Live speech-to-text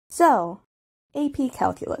So, AP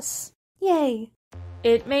Calculus. Yay!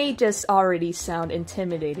 It may just already sound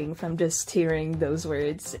intimidating from just hearing those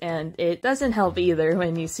words, and it doesn't help either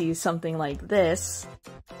when you see something like this,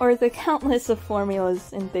 or the countless of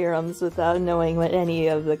formulas and theorems without knowing what any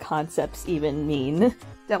of the concepts even mean.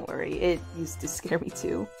 Don't worry, it used to scare me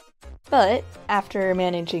too. But, after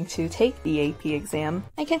managing to take the AP exam,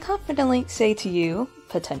 I can confidently say to you,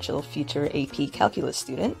 potential future AP Calculus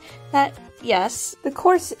student, that yes, the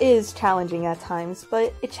course is challenging at times,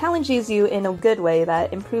 but it challenges you in a good way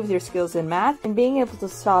that improves your skills in math and being able to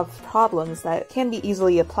solve problems that can be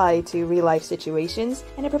easily applied to real-life situations,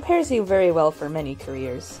 and it prepares you very well for many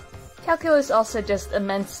careers. Calculus also just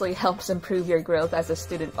immensely helps improve your growth as a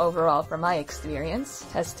student overall from my experience,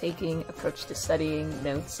 test-taking, approach to studying,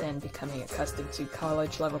 notes, and becoming accustomed to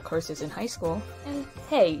college-level courses in high school. And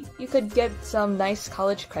hey, you could get some nice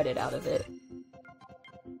college credit out of it.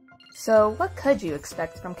 So what could you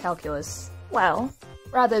expect from calculus? Well,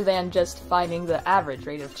 rather than just finding the average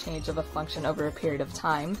rate of change of a function over a period of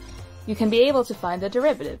time, you can be able to find the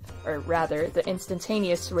derivative, or rather, the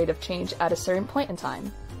instantaneous rate of change at a certain point in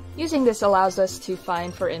time. Using this allows us to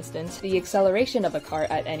find, for instance, the acceleration of a car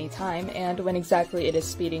at any time and when exactly it is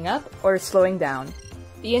speeding up or slowing down.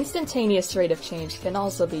 The instantaneous rate of change can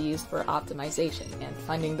also be used for optimization and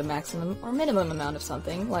finding the maximum or minimum amount of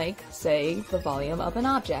something, like, say, the volume of an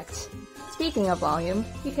object. Speaking of volume,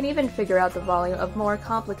 you can even figure out the volume of more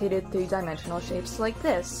complicated three-dimensional shapes like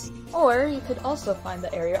this. Or you could also find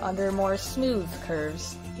the area under more smooth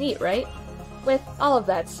curves. Neat, right? With all of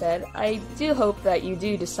that said, I do hope that you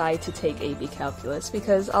do decide to take AP Calculus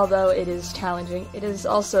because although it is challenging, it is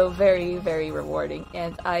also very, very rewarding,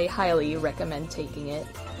 and I highly recommend taking it.